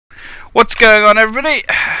What's going on, everybody?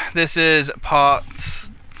 This is part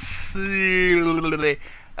 11,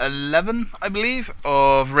 I believe,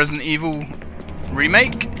 of Resident Evil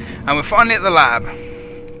Remake, and we're finally at the lab.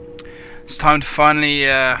 It's time to finally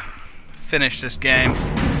finish this game,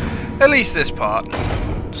 at least this part.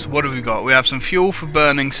 So what have we got? We have some fuel for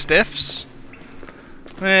burning stiffs,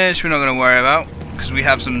 which we're not going to worry about, because we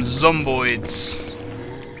have some zomboids.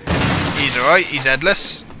 He's alright, he's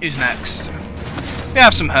headless. Who's next? We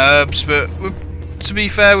have some herbs, but to be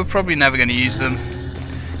fair, we're probably never going to use them.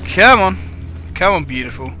 Come on,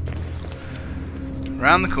 beautiful.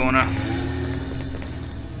 Round the corner.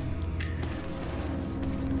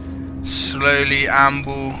 Slowly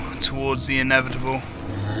amble towards the inevitable.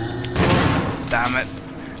 Damn it.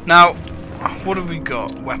 Now, what have we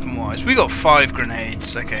got weapon-wise? We got 5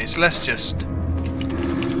 grenades. Okay, so let's just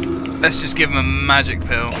give him a magic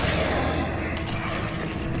pill.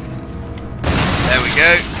 There we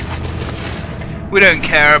go. We don't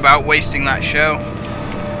care about wasting that shell.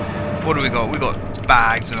 What do we got? We got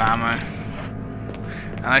bags of ammo.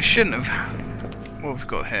 And I shouldn't have... What have we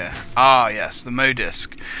got here? Ah, yes, the Mo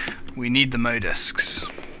disc. We need the Mo discs.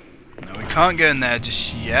 No, we can't go in there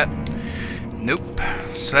just yet. Nope.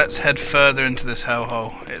 So let's head further into this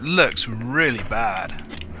hellhole. It looks really bad.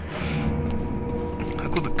 Look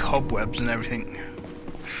at all the cobwebs and everything.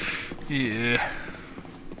 Yeah.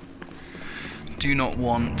 Do not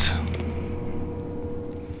want.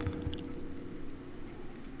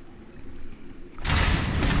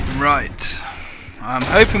 Right. I'm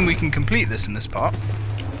hoping we can complete this in this part.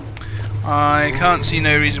 I can't see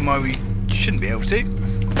no reason why we shouldn't be able to.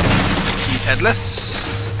 He's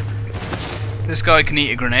headless. This guy can eat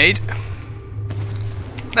a grenade.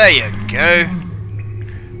 There you go.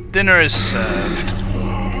 Dinner is served.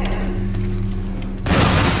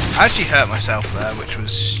 I actually hurt myself there, which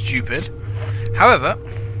was stupid. However,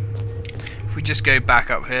 if we just go back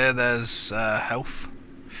up here, there's health.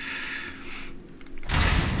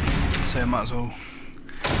 So might as well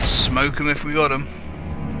smoke them if we got them.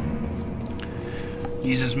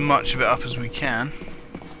 Use as much of it up as we can.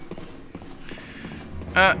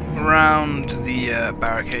 Round the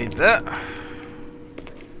barricade there.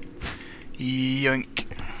 Yoink.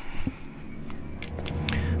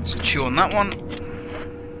 Let's chew on that one.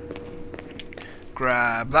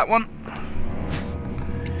 Grab that one.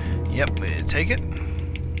 Yep, we'll take it.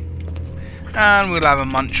 And we'll have a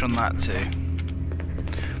munch on that too.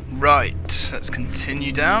 Right, let's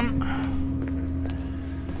continue down.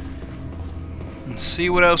 And see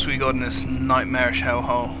what else we got in this nightmarish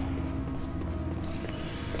hellhole.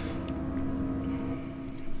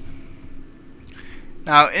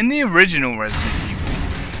 Now, in the original Resident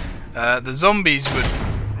Evil, the zombies would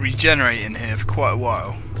regenerate in here for quite a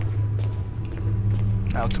while.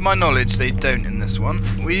 Now, to my knowledge, they don't in this one.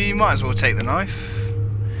 We might as well take the knife.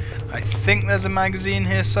 I think there's a magazine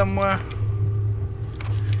here somewhere.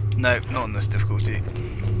 Nope, not on this difficulty.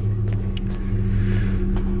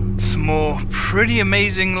 Some more pretty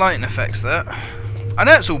amazing lighting effects there. I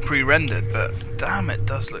know it's all pre-rendered, but damn, it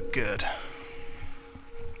does look good.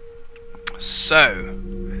 So,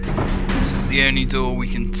 this is the only door we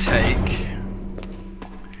can take.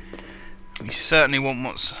 We certainly want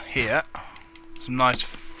what's here. Some nice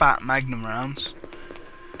fat magnum rounds.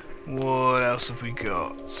 What else have we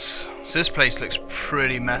got? So this place looks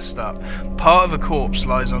pretty messed up. Part of a corpse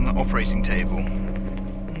lies on the operating table.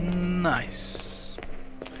 Nice.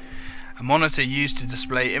 A monitor used to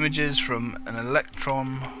display images from an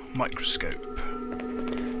electron microscope.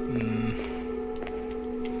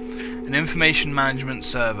 An information management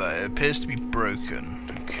server. It appears to be broken.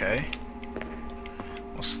 Okay.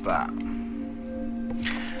 What's that?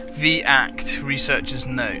 V-Act, researcher's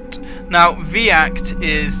note. Now, V-Act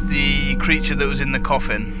is the creature that was in the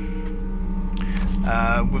coffin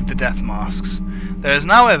with the death masks. There is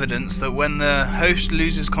now evidence that when the host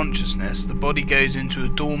loses consciousness, the body goes into a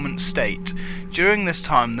dormant state. During this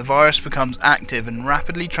time, the virus becomes active and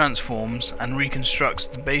rapidly transforms and reconstructs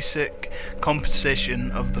the basic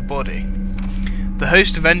composition of the body. The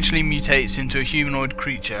host eventually mutates into a humanoid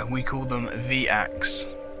creature. We call them V-Acts.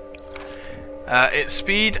 Its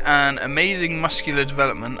speed and amazing muscular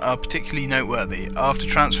development are particularly noteworthy. After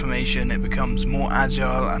transformation, it becomes more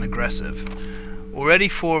agile and aggressive. Already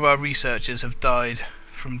 4 of our researchers have died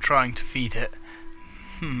from trying to feed it,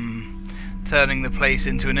 turning the place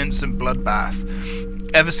into an instant bloodbath.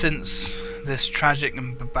 Ever since this tragic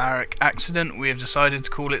and barbaric accident, we have decided to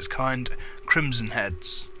call its kind Crimson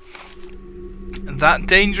Heads. That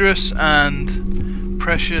dangerous and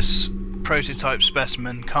precious prototype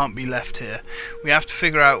specimen can't be left here. We have to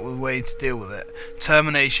figure out a way to deal with it.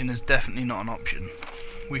 Termination is definitely not an option.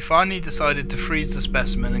 We finally decided to freeze the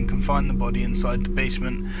specimen and confine the body inside the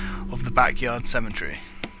basement of the backyard cemetery.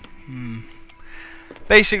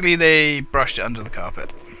 Basically, they brushed it under the carpet.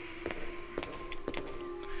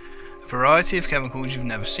 A variety of chemicals you've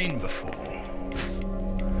never seen before.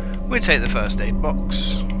 We'll take the first aid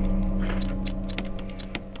box.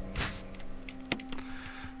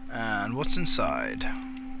 And what's inside?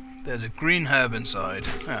 There's a green herb inside.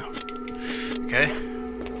 Oh. Okay.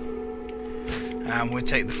 And we'll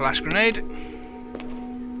take the flash grenade.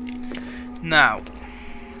 Now,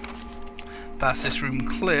 that's this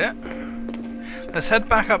room clear. Let's head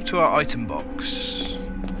back up to our item box.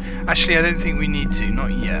 Actually, I don't think we need to,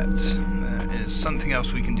 not yet. There is something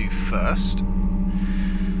else we can do first.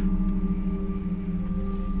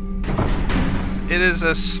 It is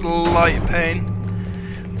a slight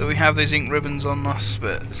pain that we have those ink ribbons on us,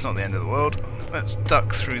 but it's not the end of the world. Let's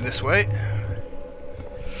duck through this way.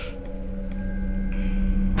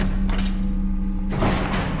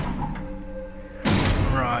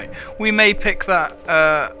 Right, we may pick that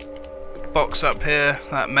box up here,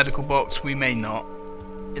 that medical box, we may not.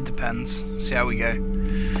 It depends. See how we go.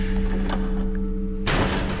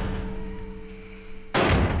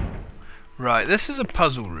 Right, this is a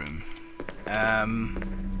puzzle room.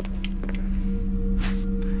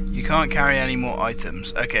 You can't carry any more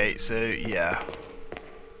items. Okay, so yeah.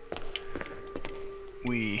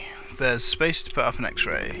 There's space to put up an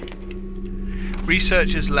X-ray.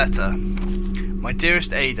 Researcher's letter. My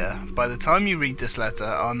dearest Ada, by the time you read this letter,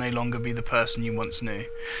 I'll no longer be the person you once knew.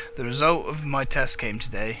 The result of my test came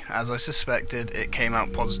today. As I suspected, it came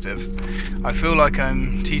out positive. I feel like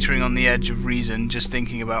I'm teetering on the edge of reason just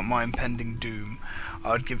thinking about my impending doom.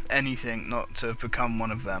 I would give anything not to have become one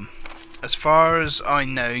of them. As far as I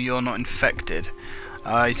know, you're not infected.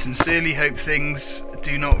 I sincerely hope things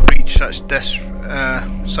do not reach such a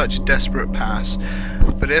desperate pass.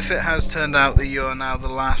 But if it has turned out that you are now the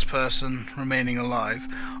last person remaining alive,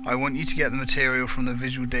 I want you to get the material from the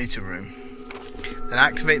visual data room. Then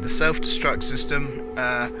activate the self-destruct system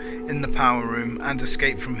in the power room and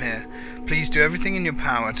escape from here. Please do everything in your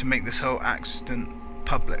power to make this whole accident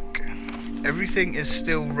public. Everything is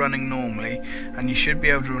still running normally, and you should be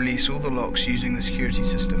able to release all the locks using the security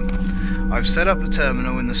system. I've set up the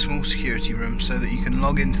terminal in the small security room so that you can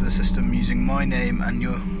log into the system using my name and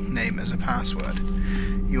your name as a password.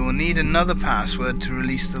 You will need another password to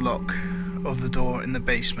release the lock of the door in the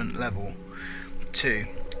basement level 2,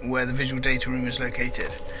 where the visual data room is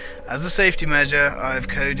located. As a safety measure, I have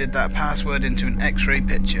coded that password into an X-ray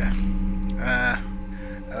picture.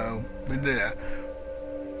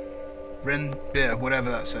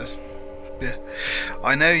 Whatever that says.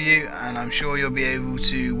 I know you, and I'm sure you'll be able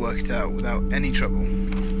to work it out without any trouble.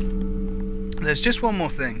 There's just one more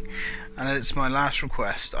thing, and it's my last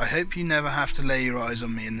request. I hope you never have to lay your eyes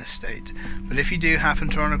on me in this state, but if you do happen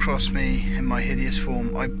to run across me in my hideous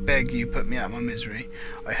form, I beg you put me out of my misery.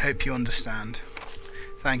 I hope you understand.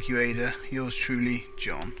 Thank you, Ada. Yours truly,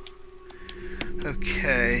 John.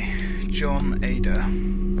 Okay, John, Ada.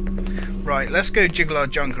 Right, let's go jiggle our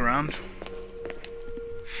junk around.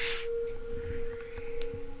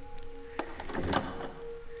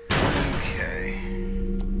 Okay.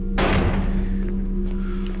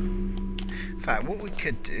 In fact, what we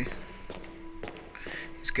could do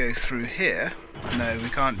is go through here. No, we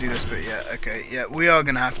can't do this bit yet. Okay, yeah, we are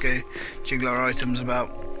going to have to go jiggle our items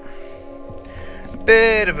about. A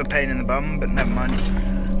bit of a pain in the bum, but never mind.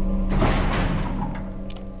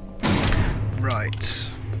 Right.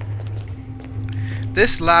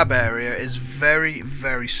 This lab area is very,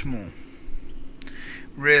 very small.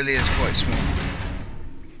 Really is quite small.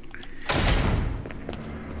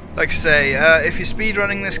 Like I say, if you're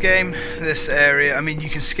speedrunning this game, this area, I mean, you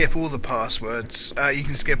can skip all the passwords. You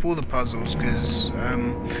can skip all the puzzles, because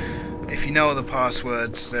if you know all the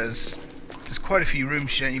passwords, there's quite a few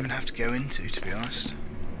rooms you don't even have to go into, to be honest.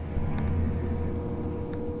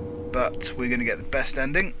 But we're going to get the best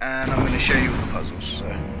ending, and I'm going to show you all the puzzles. So,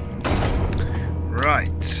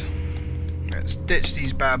 right, let's ditch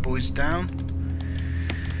these bad boys down.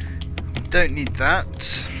 Don't need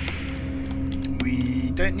that.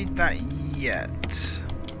 We don't need that yet.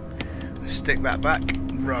 Let's stick that back.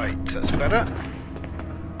 Right, that's better.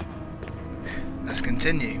 Let's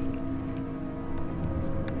continue.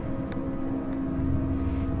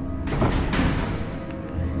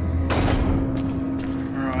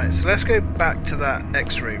 Right, so let's go back to that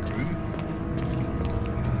X-ray room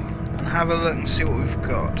and have a look and see what we've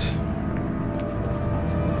got.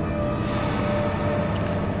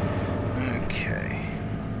 Okay.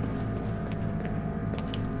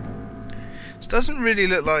 This doesn't really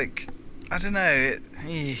look like, I don't know,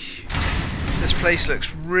 This place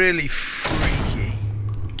looks really freaky.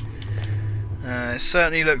 It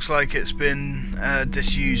certainly looks like it's been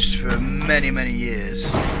disused for many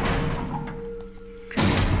years.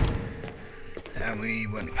 And we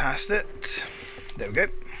went past it. There we go.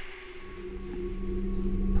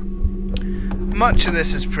 Much of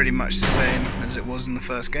this is pretty much the same as it was in the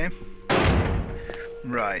first game.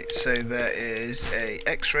 Right, so there is a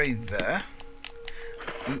X-ray there.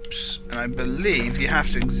 Oops, and I believe you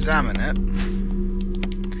have to examine it.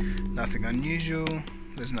 Nothing unusual.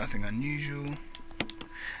 There's nothing unusual.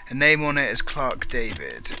 A name on it is Clark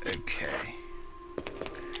David. Okay.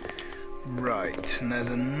 Right, and there's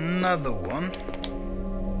another one.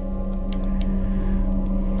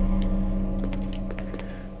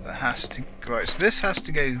 That has to... Right, so this has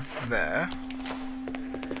to go there.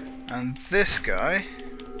 And this guy,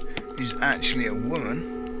 who's actually a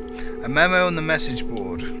woman... A memo on the message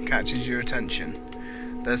board catches your attention.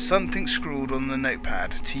 There's something scrawled on the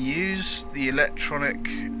notepad. To use the electronic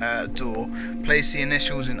door, place the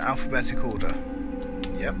initials in alphabetic order.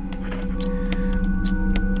 Yep.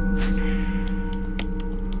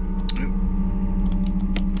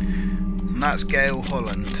 And that's Gail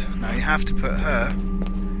Holland. Now you have to put her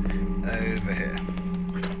over here.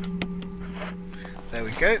 There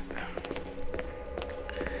we go.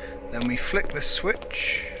 Then we flick the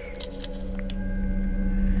switch.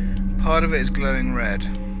 Part of it is glowing red.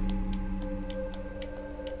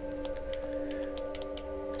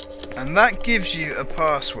 And that gives you a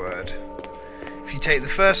password. If you take the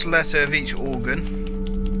first letter of each organ,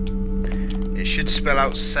 it should spell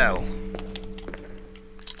out cell.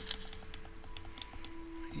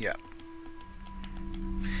 Yep.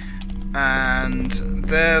 And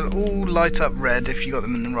they'll all light up red if you got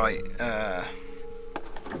them in the right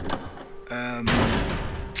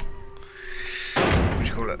what do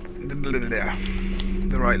you call it?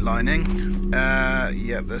 The right lining.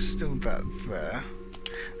 Yep, there's still that there.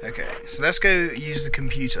 Okay, so let's go use the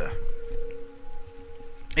computer.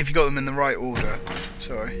 If you got them in the right order.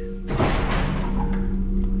 Sorry.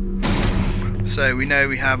 So we know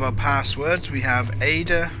we have our passwords. We have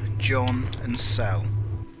Ada, John, and Cell.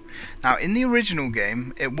 Now in the original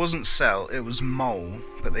game, it wasn't Cell, it was Mole,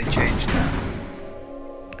 but they changed that.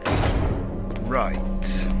 Right.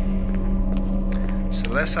 So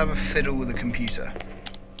let's have a fiddle with the computer.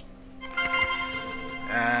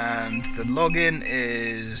 And the login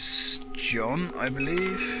is John, I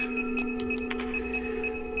believe.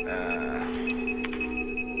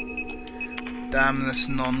 Damn this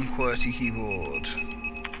non-QWERTY keyboard.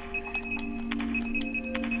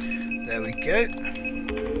 There we go.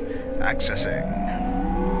 Accessing.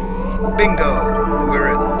 Bingo! We're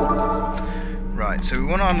in. Right, so we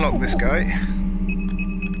want to unlock this guy.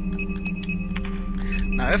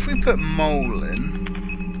 Now if we put Mole in,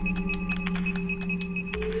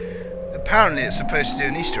 apparently it's supposed to do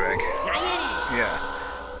an Easter egg. Yeah.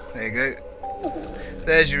 There you go.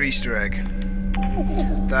 There's your Easter egg.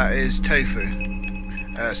 That is Tofu.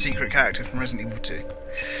 Secret character from Resident Evil 2.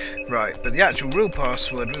 Right, but the actual real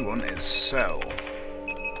password we want is Cell.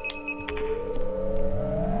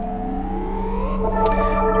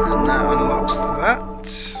 And that unlocks that.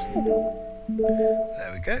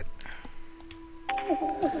 There we go.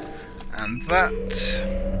 And that...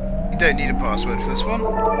 You don't need a password for this one.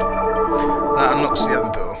 That unlocks the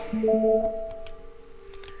other door.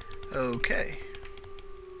 Okay.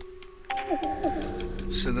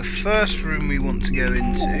 So the first room we want to go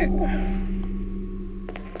into,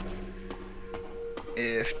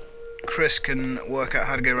 if Chris can work out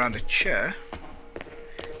how to go around a chair,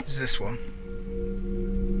 is this one.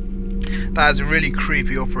 That is a really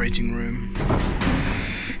creepy operating room.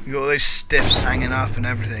 You got all those stiffs hanging up and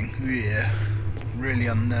everything. Yeah, really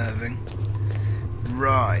unnerving.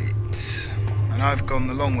 Right, and I've gone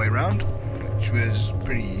the long way round, which was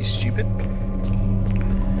pretty stupid.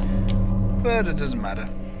 But it doesn't matter.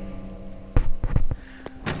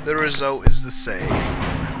 The result is the same.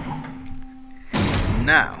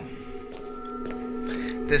 Now,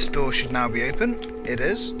 this door should now be open. It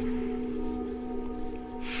is.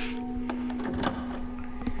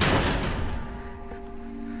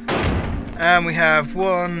 And we have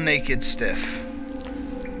one naked stiff.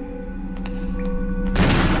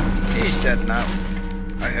 He's dead now,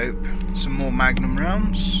 I hope. Some more magnum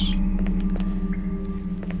rounds.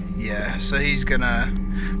 Yeah, so he's gonna...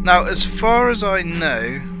 Now, as far as I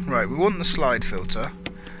know... Right, we want the slide filter.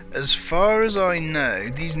 As far as I know,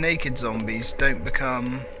 these naked zombies don't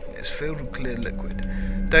become... It's filled with clear liquid.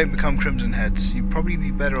 Don't become crimson heads. You'd probably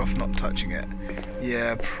be better off not touching it.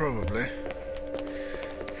 Yeah, probably.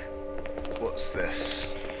 What's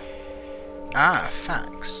this? Ah,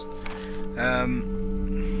 fax.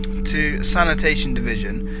 To Sanitation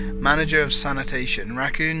Division, Manager of Sanitation,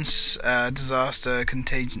 Raccoon's Disaster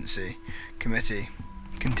Contingency Committee.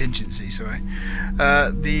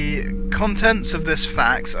 The contents of this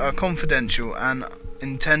fax are confidential and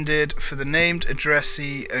intended for the named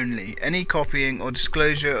addressee only. Any copying or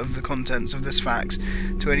disclosure of the contents of this fax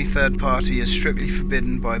to any third party is strictly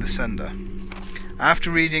forbidden by the sender. After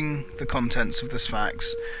reading the contents of this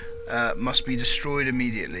fax, must be destroyed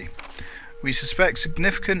immediately. We suspect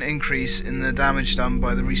significant increase in the damage done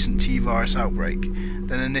by the recent T-virus outbreak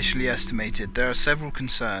than initially estimated. There are several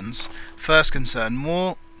concerns. First concern,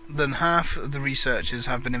 more than half of the researchers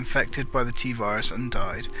have been infected by the T-virus and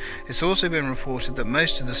died. It's also been reported that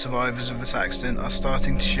most of the survivors of this accident are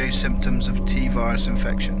starting to show symptoms of T-virus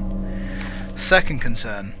infection. Second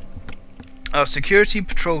concern, our security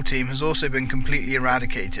patrol team has also been completely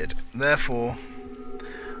eradicated. Therefore,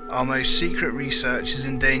 our most secret research is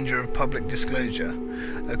in danger of public disclosure.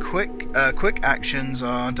 Quick actions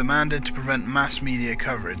are demanded to prevent mass media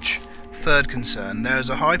coverage. Third concern, there is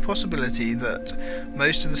a high possibility that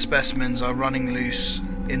most of the specimens are running loose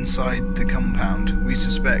inside the compound. We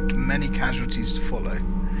suspect many casualties to follow.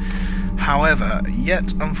 However,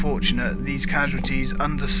 yet unfortunate, these casualties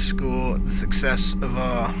underscore the success of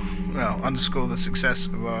our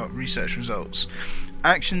research results.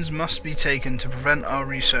 Actions must be taken to prevent our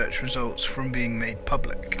research results from being made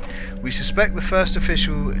public. We suspect the first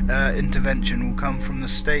official intervention will come from the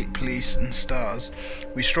state police and STARS.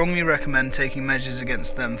 We strongly recommend taking measures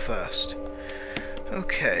against them first.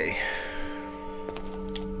 Okay.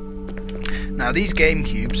 Now these game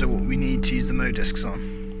cubes are what we need to use the modiscs on.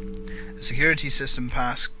 A security system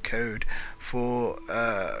passcode for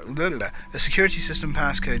a security system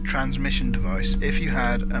passcode transmission device. If you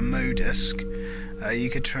had a modisc,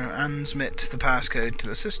 you could transmit the passcode to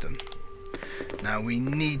the system. Now we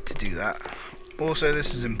need to do that. Also,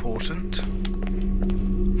 this is important.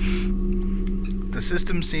 The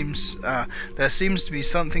system seems there seems to be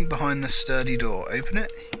something behind the sturdy door. Open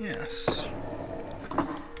it? Yes.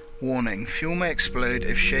 Warning: fuel may explode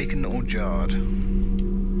if shaken or jarred.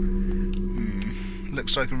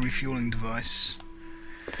 Looks like a refueling device.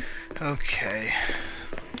 Okay.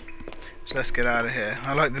 So let's get out of here.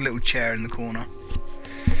 I like the little chair in the corner.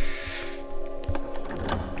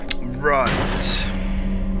 Right.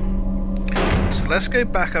 So let's go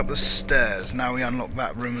back up the stairs. Now we unlock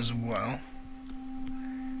that room as well.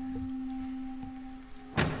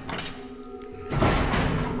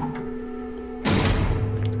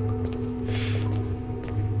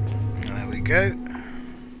 There we go.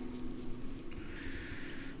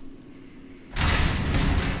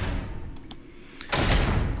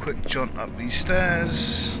 Quick jaunt up these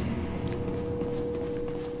stairs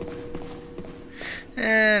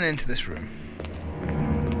and into this room.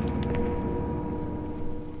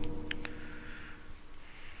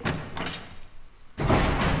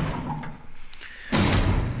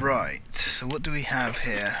 Right, so what do we have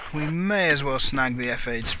here? We may as well snag the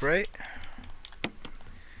F-aid spray.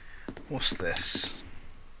 What's this?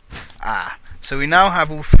 Ah, so we now have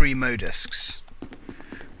all three modiscs,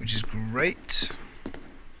 which is great.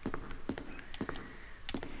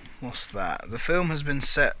 What's that? The film has been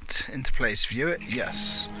set into place. View it?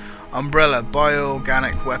 Yes. Umbrella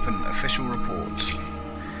bioorganic weapon official report.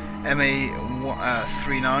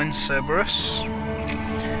 MA39 Cerberus,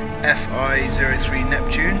 FI03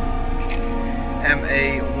 Neptune,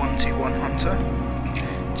 MA121 Hunter,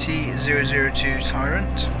 T002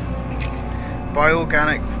 Tyrant.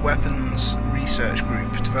 Bioorganic Weapons Research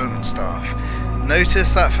Group Development Staff.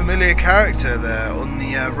 Notice that familiar character there on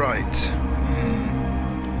the right.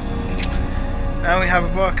 Now we have a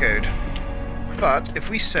barcode, but if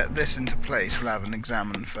we set this into place, we'll have an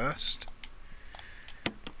examine first.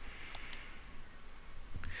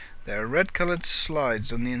 There are red coloured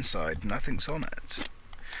slides on the inside, nothing's on it.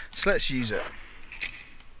 So let's use it.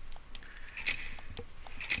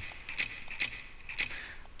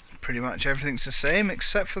 Pretty much everything's the same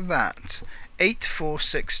except for that.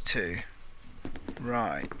 8462.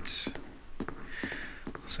 Right.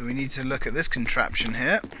 So we need to look at this contraption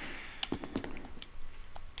here.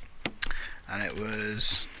 And it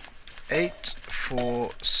was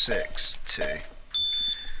 8462.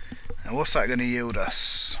 Now what's that going to yield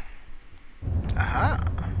us? Aha!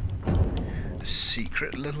 A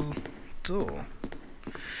secret little door.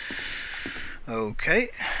 Okay.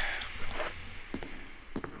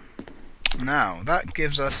 Now that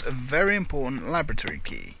gives us a very important laboratory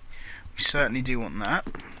key. We certainly do want that.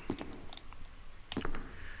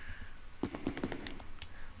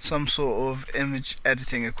 Some sort of image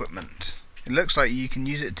editing equipment. It looks like you can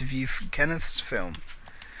use it to view Kenneth's film.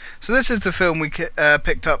 So this is the film we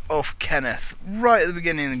picked up off Kenneth right at the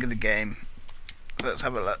beginning of the game. So let's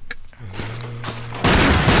have a look.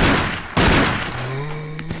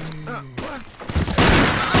 What?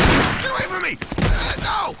 Get away from me!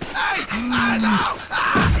 No! Hey! No!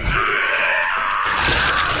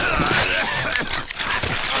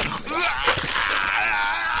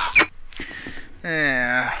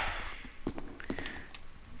 Yeah.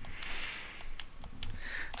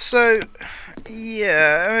 So,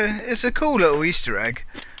 yeah, it's a cool little Easter egg,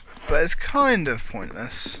 but it's kind of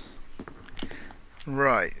pointless.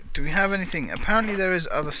 Right, do we have anything? Apparently there is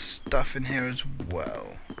other stuff in here as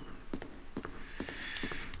well.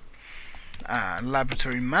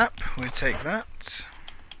 Laboratory map, we'll take that.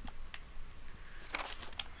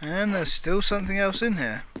 And there's still something else in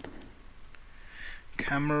here.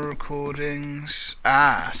 Camera recordings.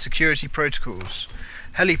 Security protocols.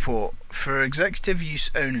 Heliport. For executive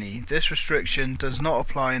use only. This restriction does not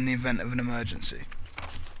apply in the event of an emergency.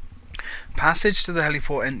 Passage to the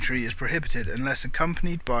heliport entry is prohibited unless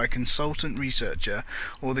accompanied by a consultant researcher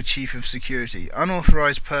or the chief of security.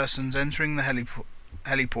 Unauthorized persons entering the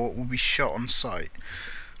heliport will be shot on sight.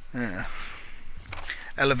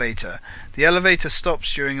 Elevator. The elevator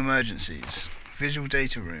stops during emergencies. Visual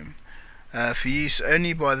data room. For use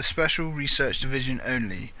only by the Special Research Division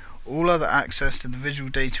only. All other access to the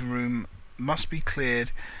visual data room must be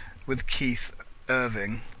cleared with Keith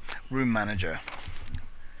Irving, room manager.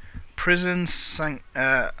 Prison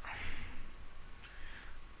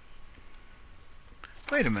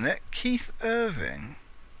wait a minute, Keith Irving?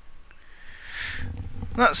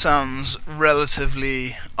 That sounds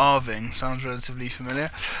relatively sounds relatively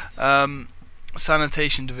familiar.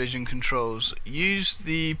 Sanitation Division controls. Use of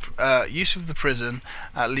the prison.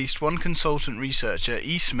 At least one consultant researcher,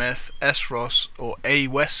 E. Smith, S. Ross, or A.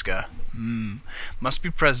 Wesker, must be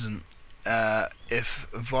present if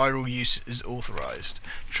viral use is authorized.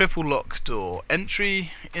 Triple lock door.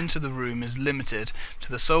 Entry into the room is limited to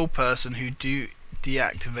the sole person who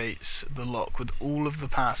deactivates the lock with all of the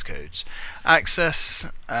passcodes. Access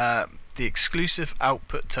the exclusive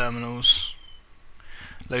output terminals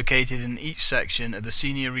located in each section of the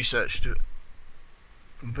senior research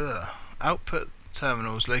output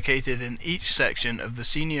terminals located in each section of the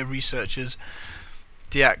senior researchers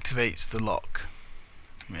deactivates the lock.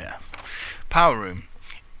 Power room.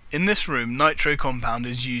 In this room, nitro compound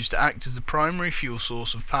is used to act as the primary fuel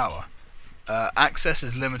source of power. Access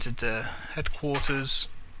is limited to headquarters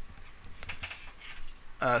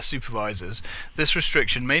supervisors. This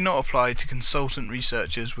restriction may not apply to consultant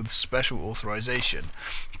researchers with special authorization.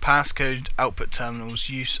 Passcode output terminals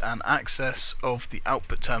use and access of the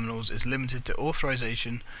output terminals is limited to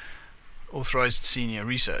authorized senior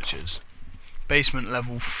researchers. Basement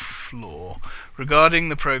level floor. Regarding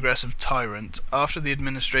the progress of Tyrant after the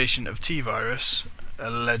administration of T-virus,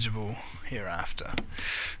 illegible hereafter.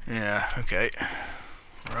 Yeah, okay.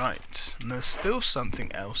 Right. And there's still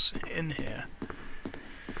something else in here.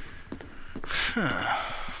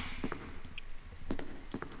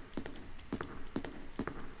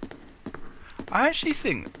 I actually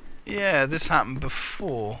think, yeah, this happened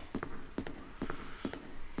before.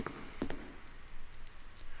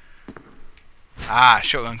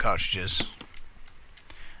 Shotgun cartridges.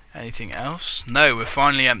 Anything else? No, we're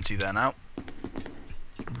finally empty there now.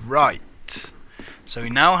 Right. So we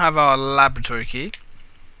now have our laboratory key.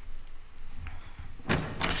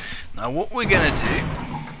 Now what we're going to do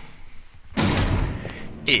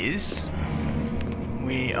is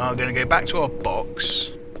we are going to go back to our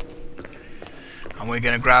box and we're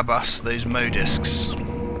going to grab us those Mo discs,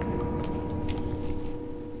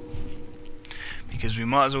 because we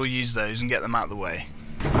might as well use those and get them out of the way.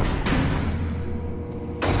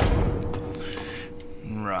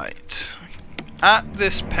 Right. At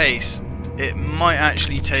this pace it might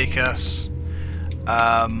actually take us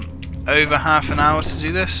over half an hour to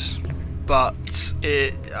do this, but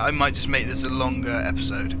I might just make this a longer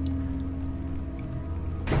episode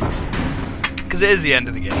because it is the end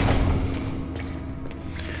of the game.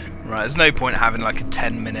 Right, there's no point having like a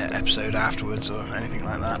 10-minute episode afterwards or anything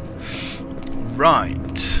like that.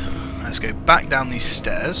 Right, let's go back down these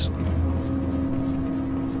stairs.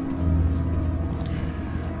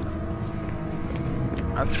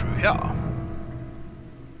 And through here.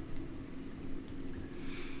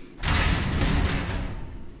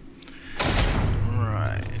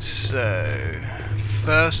 So,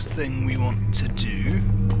 first thing we want to do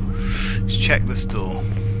is check this door.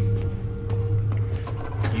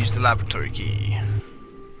 Use the laboratory key.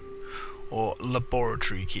 Or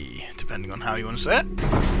laboratory key, depending on how you want to say it.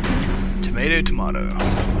 Tomato, tomato.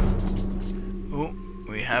 Oh,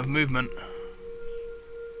 we have movement.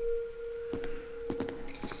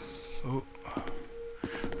 Oh,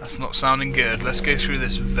 that's not sounding good. Let's go through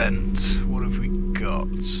this vent. What have we got?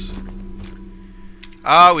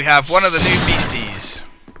 Ah, we have one of the new beasties.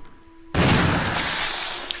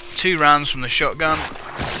 2 rounds from the shotgun.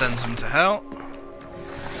 Sends them to hell.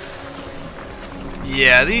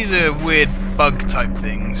 Yeah, these are weird bug type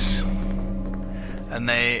things. And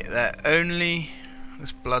they're only...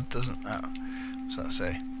 This blood doesn't... Oh, what's that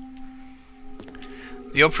say?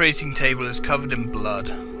 The operating table is covered in blood.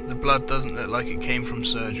 The blood doesn't look like it came from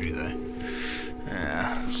surgery though.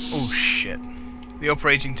 Oh shit. The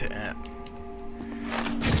operating table...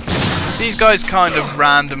 These guys kind of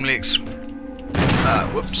randomly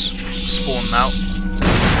whoops, spawn out.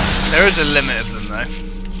 There is a limit of them though.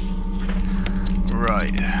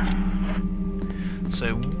 Right.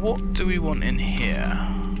 So what do we want in here?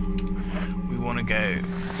 We want to go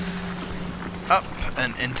up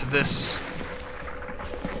and into this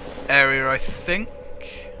area, I think.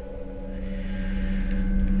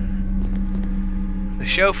 The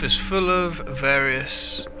shelf is full of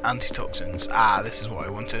various antitoxins. Ah, this is what I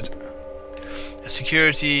wanted. A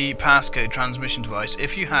security passcode transmission device.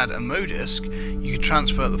 If you had a modisc, you could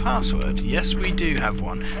transfer the password. Yes, we do have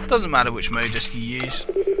one. Doesn't matter which modisc you use.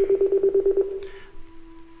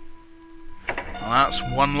 Well, that's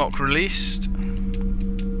one lock released.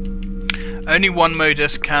 Only one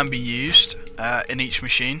modisc can be used in each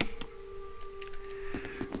machine.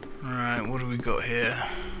 Right, what do we got here?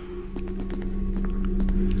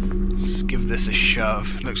 Let's give this a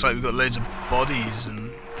shove. Looks like we've got loads of bodies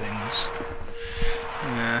and things.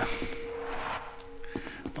 Yeah.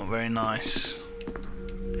 Not very nice.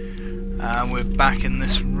 And we're back in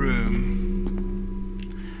this room.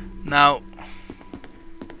 Now,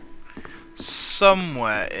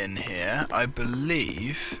 somewhere in here, I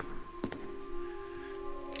believe,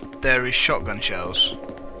 there is shotgun shells.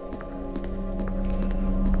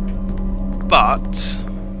 But...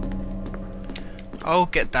 Oh,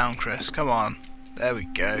 get down, Chris. Come on. There we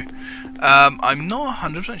go. I'm not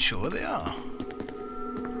 100% sure where they are.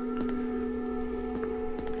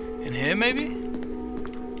 In here, maybe?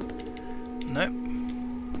 Nope.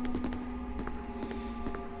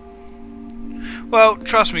 Well,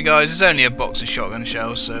 trust me, guys. It's only a box of shotgun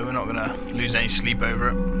shells, so we're not going to lose any sleep over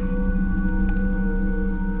it.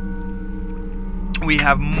 We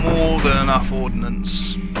have more than enough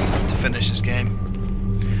ordnance to finish this game.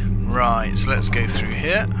 Right, so let's go through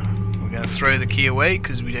here. We're going to throw the key away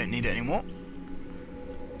because we don't need it anymore.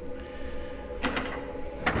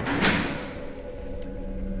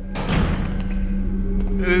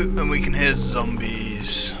 Ooh, and we can hear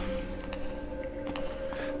zombies.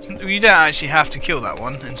 You don't actually have to kill that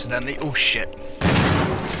one, incidentally. Oh shit.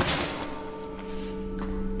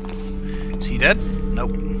 Is he dead?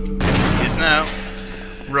 Nope. He is now.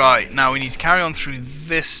 Right, now we need to carry on through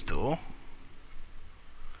this door.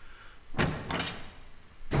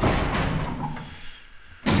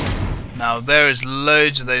 Now there is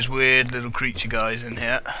loads of those weird little creature guys in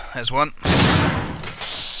here. There's one.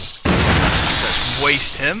 Let's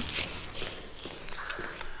waste him.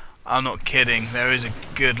 I'm not kidding, there is a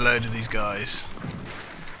good load of these guys.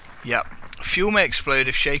 Yep. Fuel may explode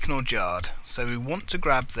if shaken or jarred, so we want to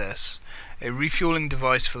grab this. A refueling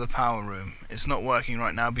device for the power room. It's not working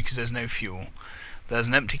right now because there's no fuel. There's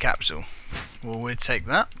an empty capsule. Well, we'll take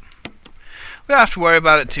that. We don't have to worry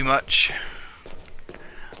about it too much.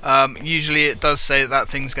 Usually it does say that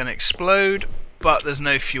thing's going to explode, but there's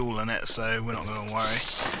no fuel in it, so we're not going to worry.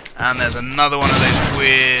 And there's another one of those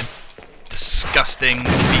weird, disgusting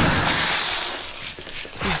beasts.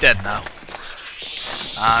 He's dead now.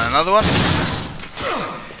 And another one.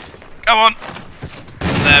 Come on.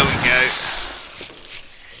 There we go.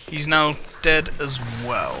 He's now dead as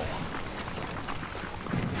well.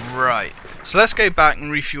 Right. So let's go back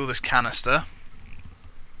and refuel this canister.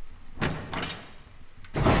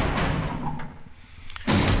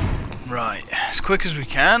 Right, as quick as we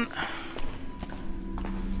can.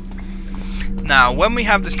 Now, when we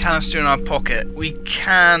have this canister in our pocket, we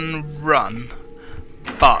can run,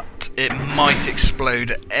 but it might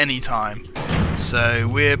explode at any time. So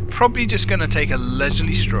we're probably just going to take a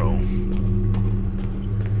leisurely stroll.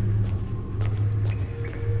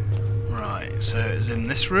 Right, so it's in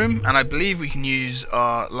this room, and I believe we can use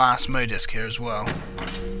our last modisc here as well.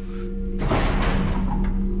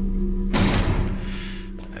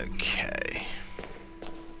 Okay.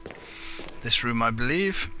 This room, I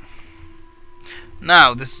believe.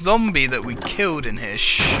 Now, this zombie that we killed in here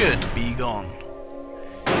should be gone.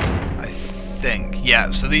 I think.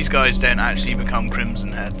 Yeah, so these guys don't actually become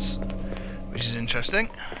crimson heads, which is interesting.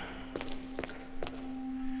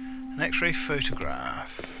 An X-ray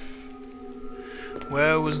photograph.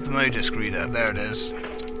 Where was the modisc reader? There it is.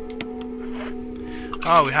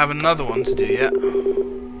 Oh, we have another one to do yet.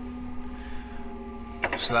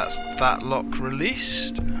 So that's that lock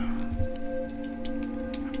released.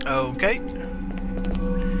 Okay.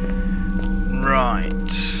 Right.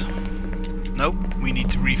 Nope, we need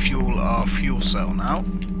to refuel our fuel cell now.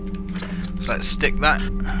 So let's stick that.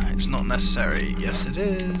 It's not necessary. Yes, it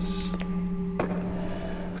is.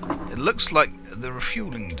 It looks like the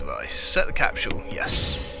refueling device. Set the capsule.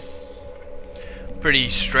 Yes. Pretty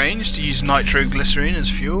strange to use nitroglycerine as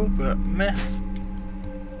fuel, but meh.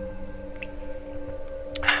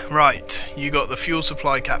 Right, you got the fuel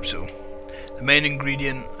supply capsule. The main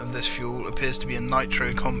ingredient of this fuel appears to be a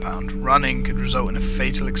nitro compound. Running could result in a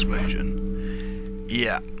fatal explosion.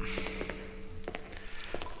 Yeah.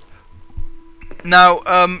 Now,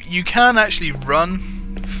 you can actually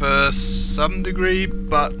run for some degree,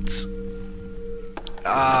 but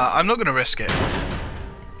I'm not going to risk it.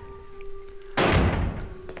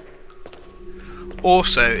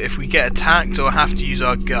 Also, if we get attacked or have to use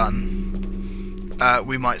our gun,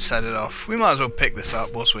 we might set it off. We might as well pick this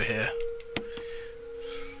up whilst we're here.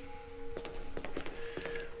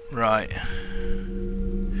 Right.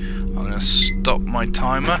 I'm going to stop my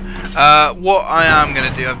timer. What I am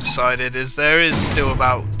going to do, I've decided, is there is still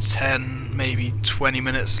about 10, maybe 20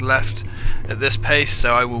 minutes left at this pace,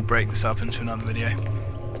 so I will break this up into another video.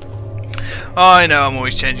 I know I'm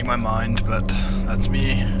always changing my mind, but that's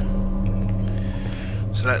me.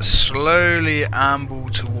 So let's slowly amble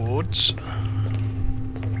towards.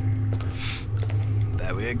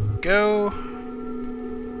 There we go.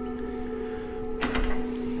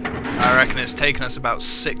 I reckon it's taken us about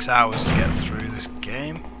 6 hours to get through this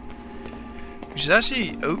game. Which is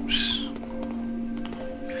actually, oops.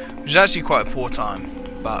 Which is actually quite a poor time,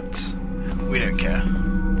 but we don't care.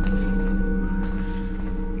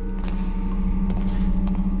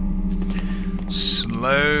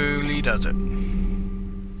 Slowly does it.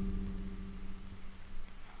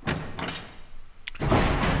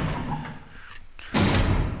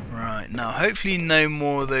 Now, hopefully no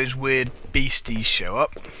more of those weird beasties show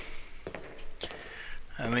up.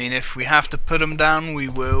 I mean, if we have to put them down, we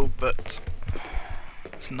will, but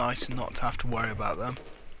it's nice not to have to worry about them.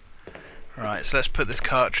 Right, so let's put this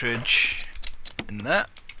cartridge in there.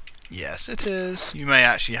 Yes, it is. You may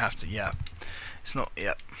actually have to, yeah. It's not,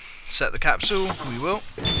 yep. Set the capsule, we will.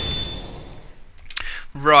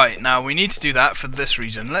 Right, now we need to do that for this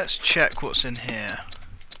reason. Let's check what's in here.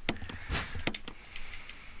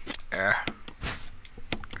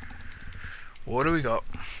 What do we got?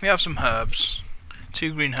 We have some herbs.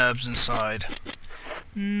 2 green herbs inside.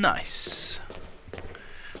 Nice.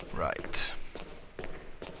 Right.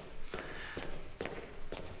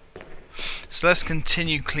 So let's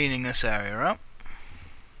continue cleaning this area up.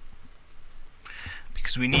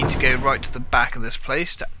 Because we need to go right to the back of this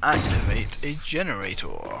place to activate a generator.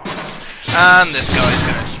 And this guy's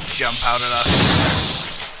gonna jump out at us.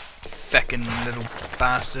 Feckin' little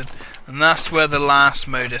bastard. And that's where the last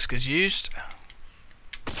modisc is used.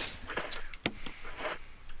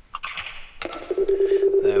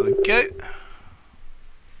 There we go.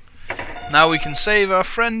 Now we can save our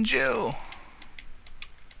friend Jill.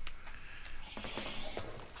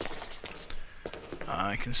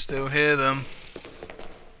 I can still hear them.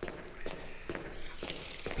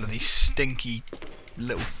 Bloody stinky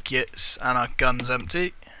little gits, and our gun's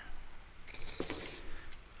empty.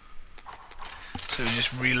 So we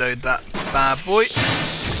just reload that bad boy.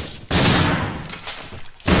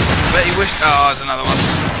 I bet you wish. Oh, there's another one.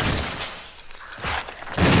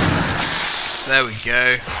 There we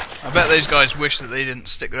go. I bet those guys wish that they didn't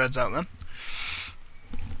stick their heads out then.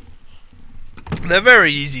 They're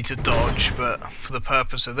very easy to dodge, but for the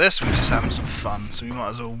purpose of this, we're just having some fun, so we might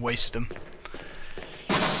as well waste them.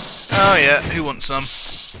 Oh yeah, who wants some?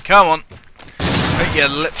 Come on. Put your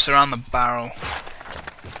lips around the barrel.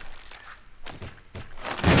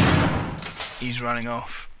 He's running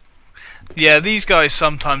off. Yeah, these guys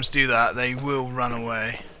sometimes do that. They will run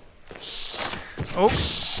away. Oh.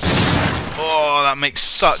 Oh, that makes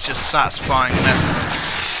such a satisfying mess of them.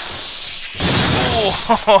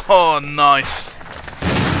 Oh, nice.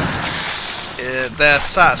 Yeah, they're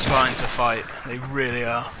satisfying to fight. They really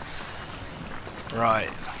are. Right.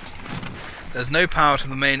 There's no power to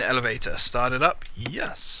the main elevator. Start it up?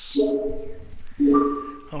 Yes.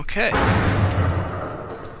 Okay.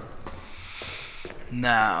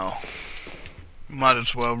 Now, might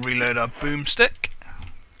as well reload our boomstick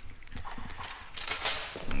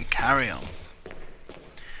and carry on.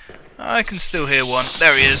 I can still hear one.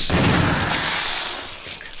 There he is.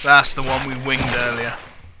 That's the one we winged earlier.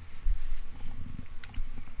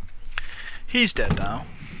 He's dead now.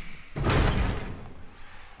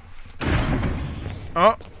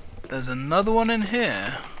 Oh, there's another one in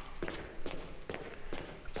here.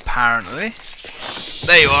 Apparently.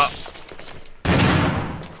 There you are.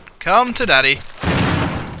 Come to daddy.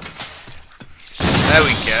 There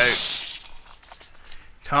we go.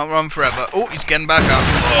 Can't run forever. Oh, he's getting back up.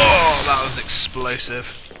 Oh, that was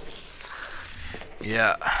explosive.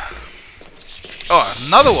 Yeah. Oh,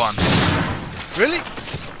 another one. Really?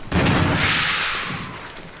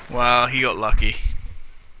 Well, he got lucky.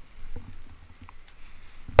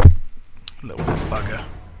 Little bugger.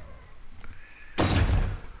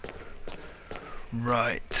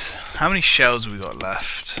 Right. How many shells have we got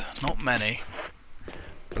left? Not many.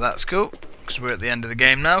 But that's cool, because we're at the end of the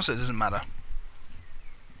game now, so it doesn't matter.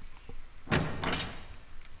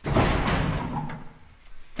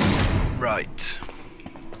 Right.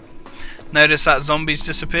 Notice that zombie's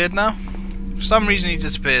disappeared now? For some reason he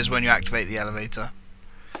disappears when you activate the elevator.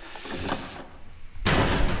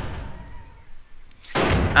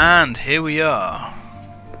 And here we are.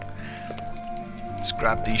 Let's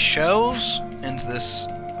grab these shells into this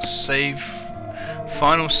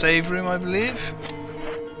final save room, I believe.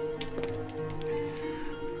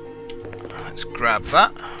 Let's grab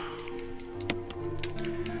that.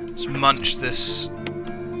 Let's munch this.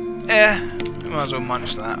 We might as well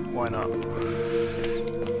munch that. Why not?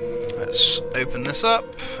 Let's open this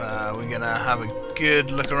up. We're gonna have a good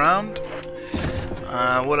look around.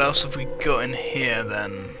 What else have we got in here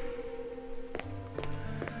then?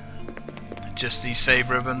 Just these save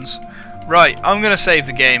ribbons. Right, I'm going to save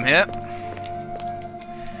the game here.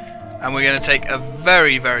 And we're going to take a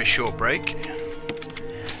very, very short break.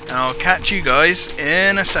 And I'll catch you guys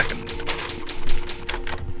in a second.